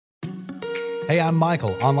Hey, I'm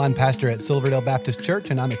Michael, online pastor at Silverdale Baptist Church,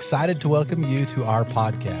 and I'm excited to welcome you to our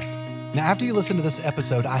podcast. Now, after you listen to this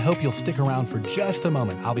episode, I hope you'll stick around for just a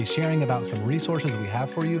moment. I'll be sharing about some resources we have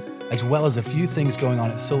for you, as well as a few things going on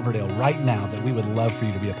at Silverdale right now that we would love for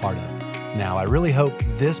you to be a part of. Now, I really hope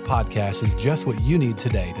this podcast is just what you need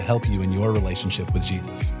today to help you in your relationship with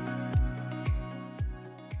Jesus.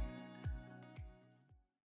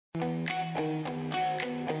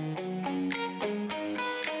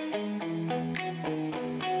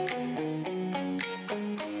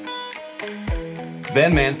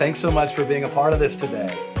 Ben, man, thanks so much for being a part of this today.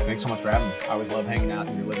 Thanks so much for having me. I always love hanging out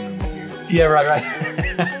in your living room with you. Yeah,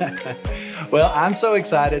 right. Well, I'm so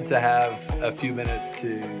excited to have a few minutes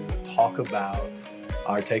to talk about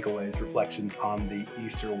our takeaways, reflections on the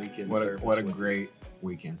Easter weekend service. What a great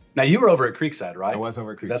weekend. Now, you were over at Creekside, right? I was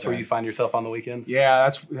over at Creekside. That's where you find yourself on the weekends? Yeah,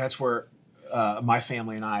 that's where my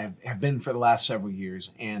family and I have been for the last several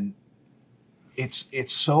years, and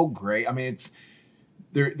it's so great. I mean,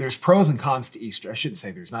 there's pros and cons to Easter. I shouldn't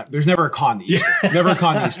say there's not. There's never a con to Easter. Never a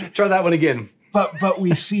con to Easter. Try that one again. But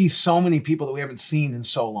we see so many people that we haven't seen in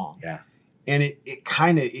so long. Yeah. And it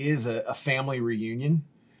kind of is a family reunion.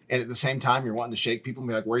 And at the same time, you're wanting to shake people and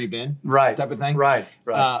be like, where you been? Right. Type of thing. Right.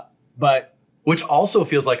 But which also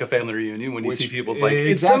feels like a family reunion when you see people like,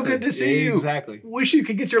 it's so good to see you. Exactly. Wish you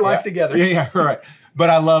could get your life together. Yeah, right. But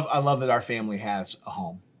I love that our family has a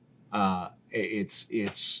home.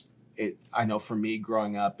 I know for me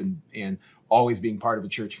growing up and always being part of a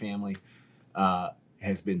church family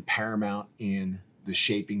has been paramount in the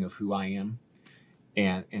shaping of who I am.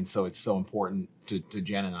 And so it's so important to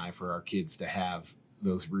Jen and I for our kids to have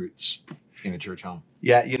those roots in a church home.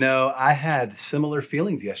 Yeah, I had similar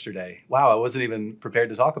feelings yesterday. Wow, I wasn't even prepared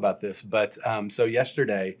to talk about this. But so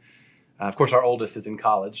yesterday, of course, our oldest is in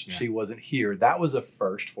college. Yeah. She wasn't here. That was a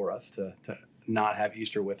first for us to not have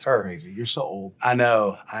Easter with her. Crazy. You're so old. I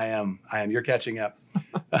know. I am. You're catching up.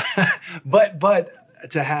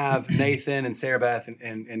 But to have Nathan and Sarah Beth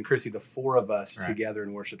and Chrissy, the four of us together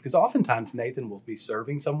in worship, because oftentimes Nathan will be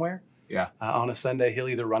serving somewhere. Yeah. On a Sunday, he'll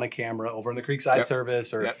either run a camera over in the Creekside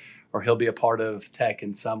service or he'll be a part of tech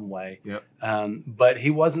in some way. Yep. But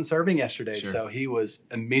he wasn't serving yesterday, Sure. So he was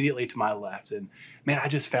immediately to my left. And man, I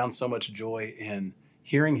just found so much joy in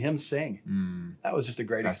hearing him sing. That was just a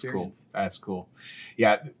great experience. Cool. That's cool.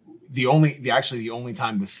 Yeah. The only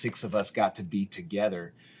time the six of us got to be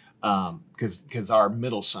together, because our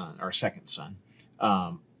middle son, our second son,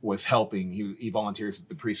 was helping. He volunteers at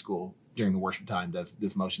the preschool during the worship time, does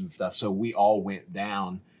motion and stuff. So we all went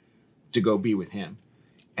down to go be with him.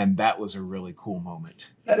 And that was a really cool moment.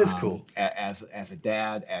 That is cool. As a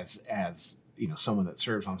dad, as someone that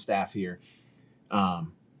serves on staff here,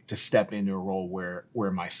 to step into a role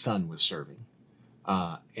where my son was serving.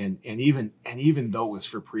 And even though it was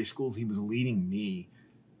for preschools, he was leading me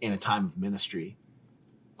in a time of ministry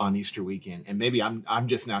on Easter weekend. And maybe I'm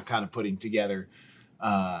just now kind of putting together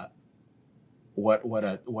what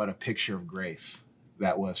a picture of grace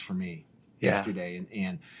that was for me yesterday.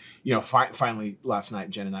 And finally last night,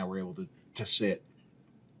 Jen and I were able to sit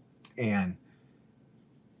and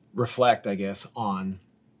reflect, I guess, on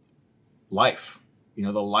life.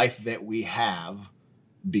 The life that we have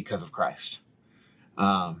because of Christ.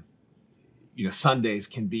 Sundays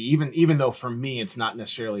can be, even though for me it's not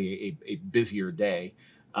necessarily a busier day.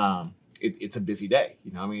 It's a busy day.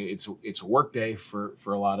 It's a work day for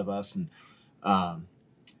a lot of us, and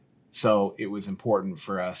so it was important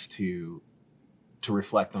for us to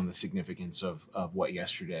reflect on the significance of what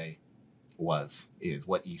yesterday is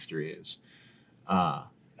what Easter is. I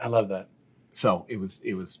love that. So it was.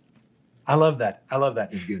 I love that.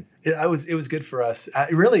 It was good. It was good for us.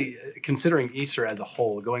 Really, considering Easter as a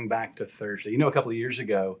whole, going back to Thursday. A couple of years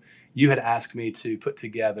ago, you had asked me to put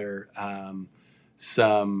together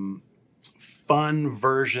some fun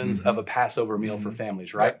versions of a Passover meal for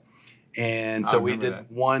families, right? And so we did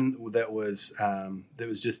one that was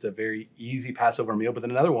just a very easy Passover meal, but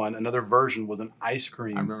then another version was an ice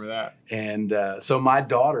cream. I remember that. And so my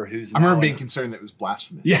daughter, I remember being concerned that it was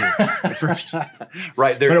blasphemous. Yeah, at first,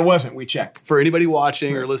 right there. But it wasn't. We checked. For anybody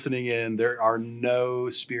watching or listening in, there are no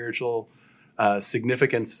spiritual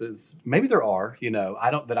significances. Maybe there are,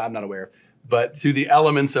 that I'm not aware of, but to the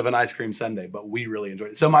elements of an ice cream sundae. But we really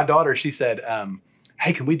enjoyed it. So my daughter, she said,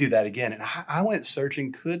 hey, can we do that again? And I went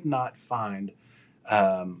searching, could not find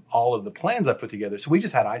all of the plans I put together. So we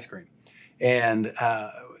just had ice cream. And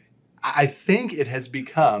I think it has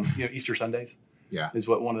become, Easter Sundays. Yeah, is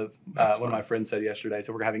what one of my friends said yesterday.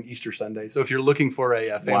 So we're having Easter Sundays. So if you're looking for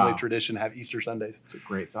a family tradition, have Easter Sundays. It's a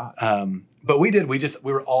great thought. But we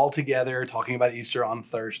were all together talking about Easter on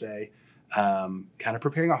Thursday, kind of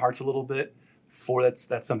preparing our hearts a little bit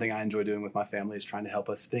that's something I enjoy doing with my family, is trying to help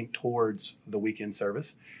us think towards the weekend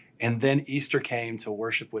service. And then Easter came to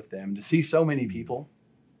worship with them, to see so many people.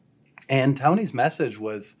 And Tony's message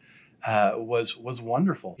was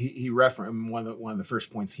wonderful. He referenced one of the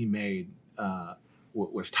first points he made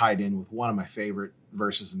was tied in with one of my favorite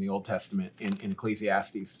verses in the Old Testament in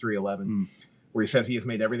Ecclesiastes 3:11, where he says, "He has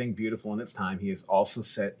made everything beautiful in its time. He has also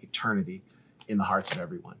set eternity in the hearts of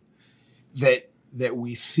everyone." That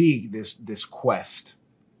we see this quest,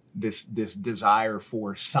 this desire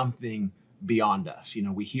for something beyond us. You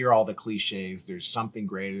know, we hear all the cliches. There's something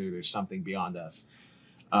greater. There's something beyond us.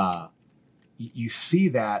 You see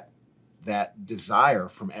that desire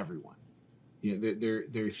from everyone. You know,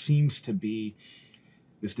 there seems to be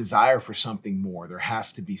this desire for something more. There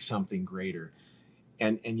has to be something greater,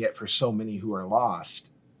 and yet for so many who are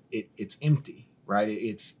lost, it's empty, right?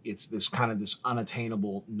 It's this kind of this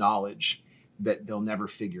unattainable knowledge that they'll never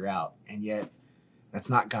figure out, and yet that's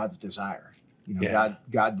not God's desire. You know, Yeah.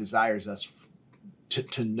 God desires us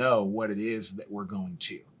to know what it is that we're going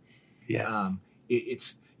to. Yes.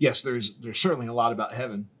 Yes, there's certainly a lot about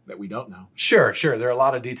heaven that we don't know. Sure. There are a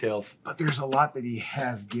lot of details. But there's a lot that he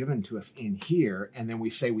has given to us in here, and then we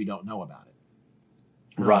say we don't know about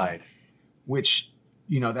it. Right. Which,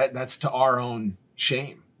 you know, that's to our own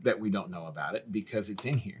shame that we don't know about it because it's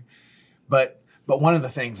in here. But one of the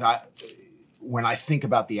things when I think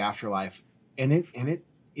about the afterlife, and it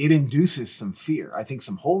induces some fear. I think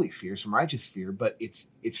some holy fear, some righteous fear, but it's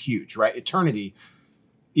huge, right? Eternity,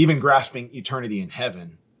 even grasping eternity in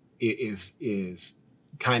heaven is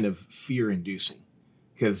kind of fear-inducing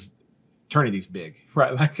because eternity's big,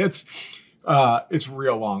 right? Like it's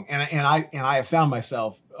real long, and I have found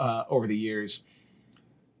myself over the years,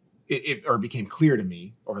 it became clear to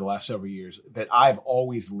me over the last several years that I've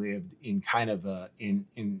always lived in kind of in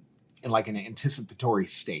like an anticipatory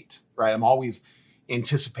state, right? I'm always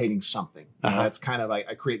anticipating something. That's kind of like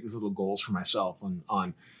I create these little goals for myself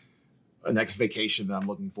on a next vacation that I'm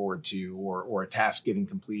looking forward to, or a task getting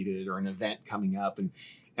completed, or an event coming up. And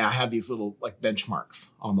I have these little like benchmarks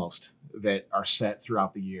almost that are set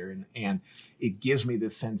throughout the year. And it gives me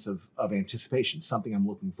this sense of anticipation, something I'm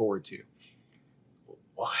looking forward to.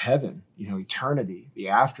 Well, heaven, you know, eternity, the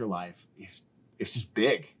afterlife it's just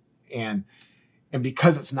big. And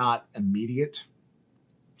because it's not immediate,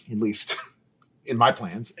 at least in my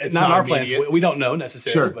plans, It's not our plans. We don't know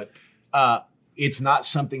necessarily, Sure. but it's not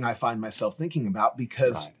something I find myself thinking about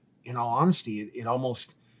because, Right. in all honesty, it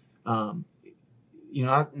almost, you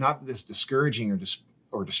know, not this discouraging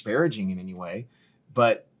or disparaging in any way,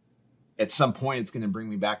 but at some point it's going to bring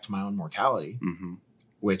me back to my own mortality,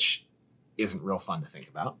 which isn't real fun to think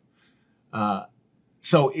about.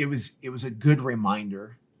 So it was a good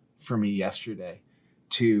reminder for me yesterday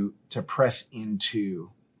to press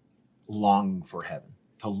into longing for heaven,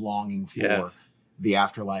 to longing for yes. the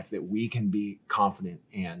afterlife that we can be confident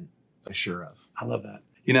and assured of. I love that.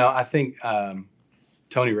 You know, I think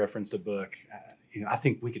Tony referenced a book. You know, I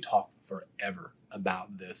think we could talk forever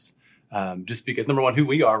about this, just because number one, who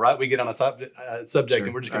we are, right? We get on a subject Sure,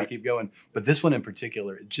 and we're just going right. to keep going. But this one in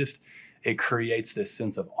particular, it creates this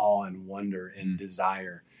sense of awe and wonder and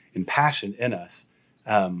desire and passion in us,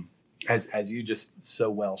 as you just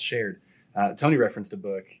so well shared. Tony referenced a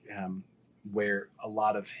book where a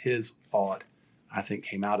lot of his thought, I think,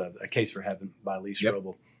 came out of A Case for Heaven by Lee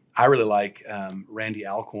Strobel. I really like Randy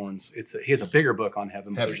Alcorn's. He has a bigger book on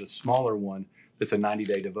heaven, but there's a smaller one that's a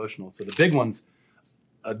 90-day devotional. So the big one's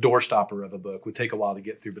a doorstopper of a book, would take a while to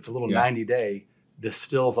get through, but the little 90-day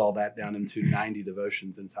distills all that down into 90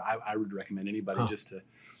 devotions. And so I would recommend anybody just to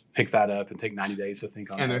pick that up and take 90 days to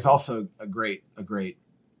think on it. And there's also a great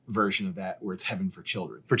version of that where it's Heaven for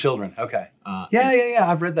Children. For children. Okay. Yeah.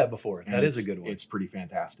 I've read that before. That is a good one. It's pretty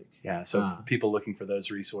fantastic. Yeah. So for people looking for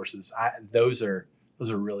those resources, those are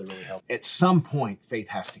really, really helpful. At some point, faith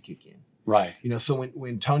has to kick in. Right. You know, so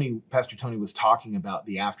when Pastor Tony was talking about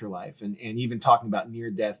the afterlife and even talking about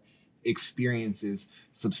near-death experiences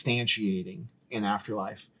substantiating an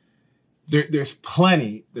afterlife, there's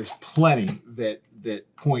plenty that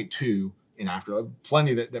point to an afterlife,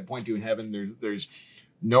 plenty that point to in heaven. There's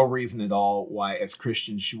no reason at all why, as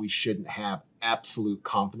Christians, we shouldn't have absolute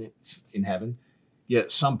confidence in heaven. Yet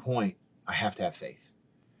at some point, I have to have faith.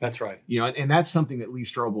 That's right. You know, and that's something that Lee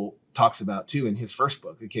Strobel talks about too in his first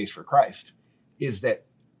book, A Case for Christ, is that,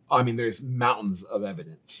 I mean, there's mountains of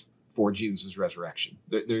evidence for Jesus' resurrection.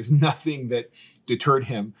 There's nothing that deterred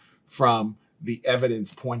him from the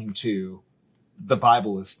evidence pointing to the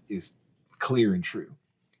Bible is clear and true.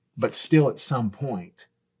 But still, at some point,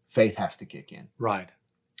 faith has to kick in. Right.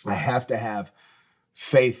 I have to have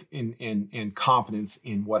faith and confidence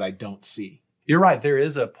in what I don't see. you're right. There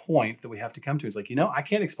is a point that we have to come to. It's like, I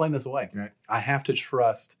can't explain this away. Right. I have to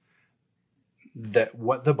trust that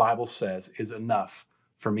what the Bible says is enough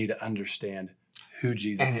for me to understand who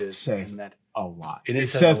Jesus And it is. says and that a lot. And it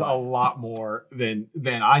says a lot more than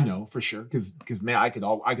I know for sure. Because man, I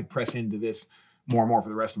could press into this more and more for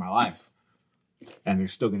the rest of my life. And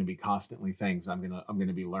there's still going to be constantly things I'm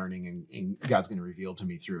gonna be learning, and God's going to reveal to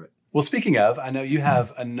me through it. Well, speaking of, I know you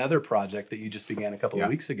have another project that you just began a couple of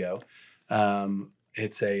weeks ago.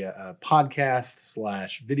 It's a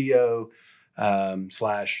podcast / video /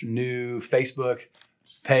 new Facebook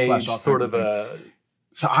page, sort of a.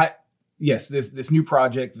 So this new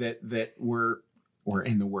project that we're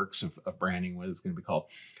in the works of branding what it's going to be called.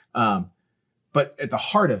 But at the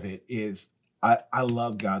heart of it is I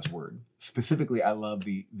love God's word. Specifically, I love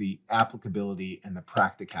the applicability and the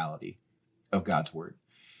practicality of God's word.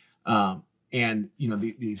 And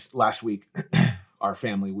these last week, our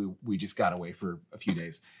family, we just got away for a few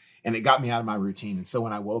days, and it got me out of my routine. And so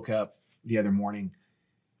when I woke up the other morning,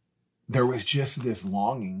 there was just this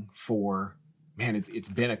longing for, man, it's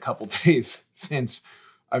been a couple days since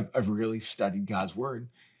I've really studied God's word,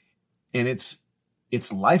 and it's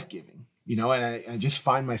life-giving, and I just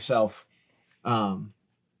find myself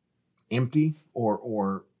empty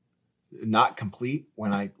or not complete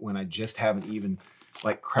when I just haven't even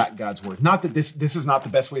cracked God's word. Not that this is not the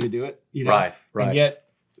best way to do it, Right. And yet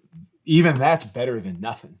even that's better than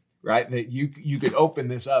nothing, right? That you could open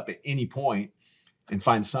this up at any point and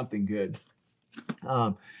find something good.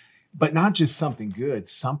 But not just something good,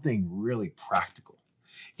 something really practical.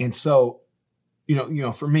 And so,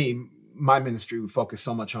 for me, my ministry, we focus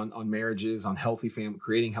so much on marriages, on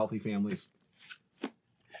creating healthy families.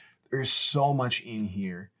 There's so much in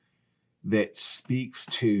here that speaks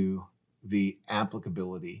to the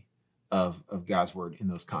applicability of God's word in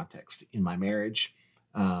those contexts, in my marriage,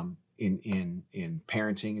 in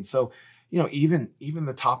parenting. And so, even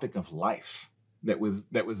the topic of life that was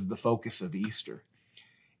the focus of Easter.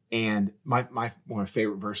 And my one of my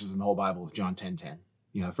favorite verses in the whole Bible is John 10:10.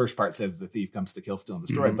 The first part says the thief comes to kill, steal, and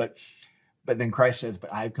destroy. Mm-hmm. But then Christ says,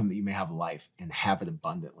 but I have come that you may have life and have it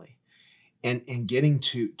abundantly. And getting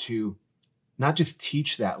to not just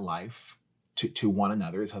teach that life to one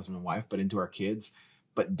another as husband and wife, but into our kids,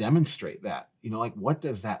 but demonstrate that, what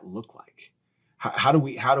does that look like? How do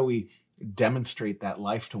we demonstrate that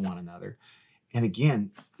life to one another? And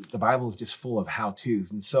again, the Bible is just full of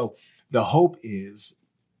how-tos. And so the hope is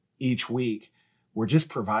each week, we're just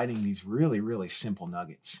providing these really, really simple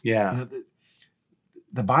nuggets. Yeah.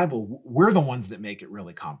 The Bible, we're the ones that make it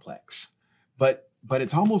really complex, but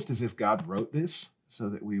it's almost as if God wrote this so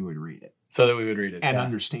that we would read it. And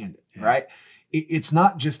understand it, right? It's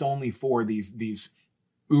not just only for these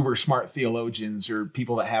uber smart theologians or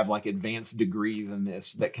people that have advanced degrees in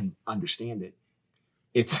this that can understand it.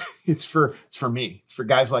 It's for me. It's for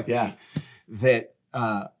guys like me that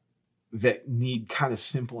need kind of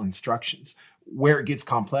simple instructions. Where it gets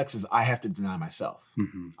complex is I have to deny myself.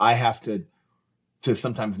 Mm-hmm. I have to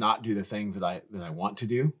sometimes not do the things that I want to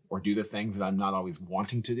do, or do the things that I'm not always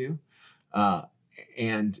wanting to do.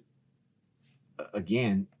 And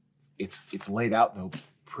again, it's laid out though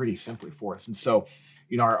pretty simply for us. And so,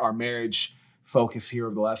 our marriage focus here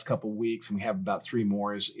over the last couple of weeks, and we have about 3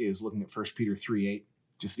 more, is looking at 1 Peter 3:8,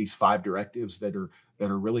 just these 5 directives that are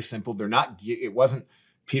really simple.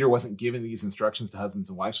 Peter wasn't giving these instructions to husbands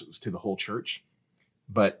and wives, it was to the whole church.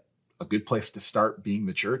 But a good place to start being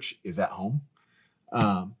the church is at home.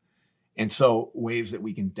 And so ways that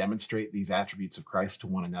we can demonstrate these attributes of Christ to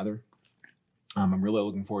one another. I'm really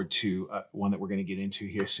looking forward to one that we're going to get into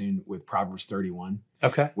here soon with Proverbs 31.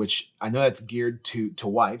 Okay. Which I know that's geared to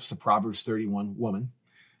wives, the Proverbs 31 woman.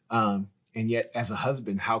 And yet as a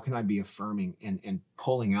husband, how can I be affirming and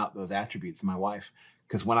pulling out those attributes in my wife?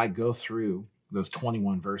 Because when I go through those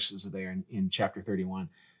 21 verses there in chapter 31,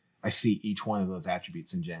 I see each one of those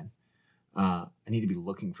attributes in Jen. I need to be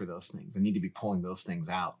looking for those things. I need to be pulling those things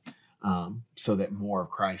out so that more of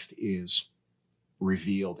Christ is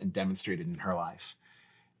revealed and demonstrated in her life.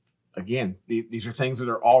 Again, these are things that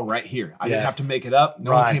are all right here. I didn't have to make it up.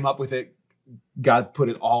 No one came up with it. God put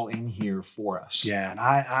it all in here for us. Yeah, and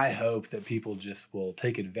I hope that people just will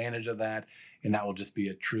take advantage of that, and that will just be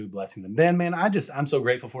a true blessing to them. Ben, man, I'm so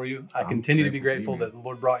grateful for you. I continue to be grateful that the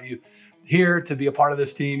Lord brought you here to be a part of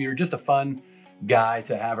this team. You're just a fun guy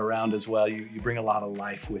to have around as well. You bring a lot of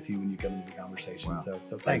life with you when you come into the conversation. Wow.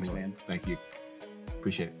 So thanks, man. Thank you.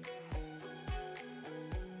 Appreciate it.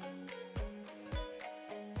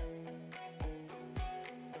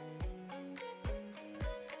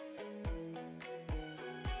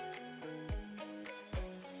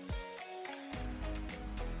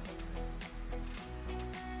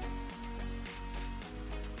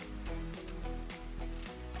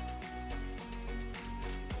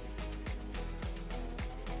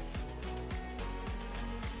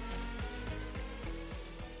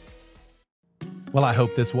 Well, I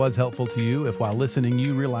hope this was helpful to you. If while listening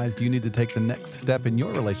you realized you need to take the next step in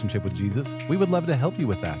your relationship with Jesus, we would love to help you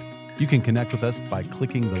with that. You can connect with us by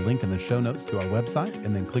clicking the link in the show notes to our website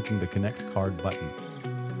and then clicking the Connect Card button.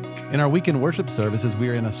 In our weekend worship services, we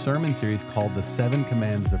are in a sermon series called The 7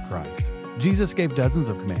 Commands of Christ. Jesus gave dozens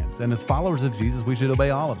of commands, and as followers of Jesus, we should obey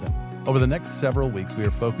all of them. Over the next several weeks, we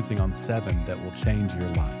are focusing on 7 that will change your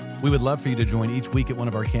life. We would love for you to join each week at one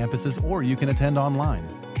of our campuses, or you can attend online.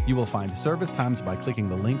 You will find service times by clicking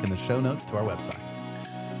the link in the show notes to our website.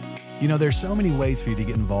 You know, there's so many ways for you to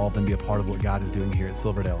get involved and be a part of what God is doing here at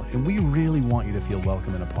Silverdale, and we really want you to feel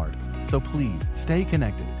welcome and a part. So please, stay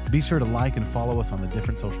connected. Be sure to like and follow us on the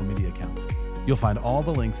different social media accounts. You'll find all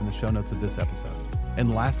the links in the show notes of this episode.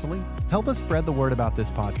 And lastly, help us spread the word about this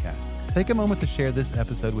podcast. Take a moment to share this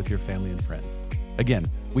episode with your family and friends. Again,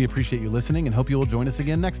 we appreciate you listening and hope you will join us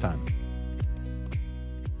again next time.